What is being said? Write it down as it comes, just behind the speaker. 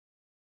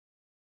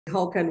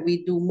how can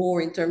we do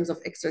more in terms of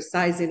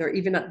exercising, or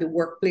even at the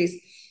workplace,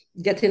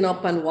 getting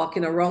up and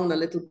walking around a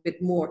little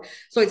bit more.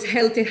 So it's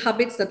healthy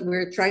habits that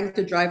we're trying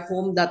to drive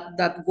home,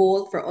 that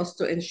goal for us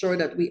to ensure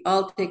that we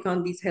all take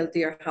on these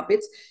healthier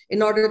habits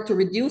in order to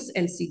reduce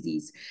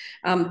NCDs.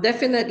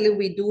 Definitely,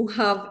 we do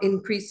have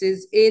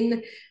increases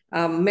in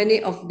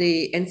many of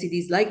the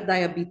NCDs like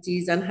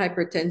diabetes and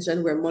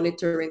hypertension. We're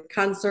monitoring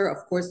cancer.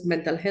 Of course,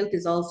 mental health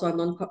is also a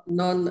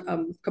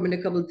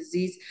non-communicable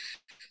disease.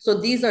 So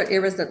these are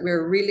areas that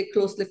we're really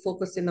closely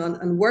focusing on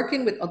and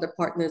working with other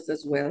partners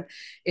as well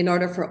in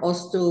order for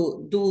us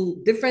to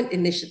do different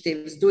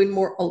initiatives, doing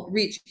more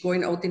outreach,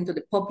 going out into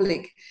the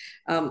public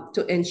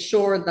to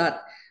ensure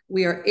that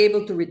we are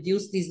able to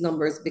reduce these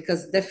numbers,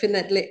 because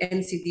definitely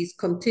NCDs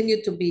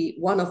continue to be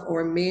one of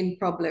our main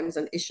problems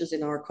and issues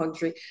in our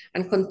country,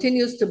 and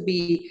continues to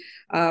be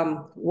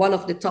one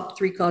of the top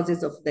 3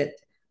 causes of death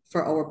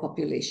for our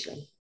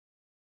population.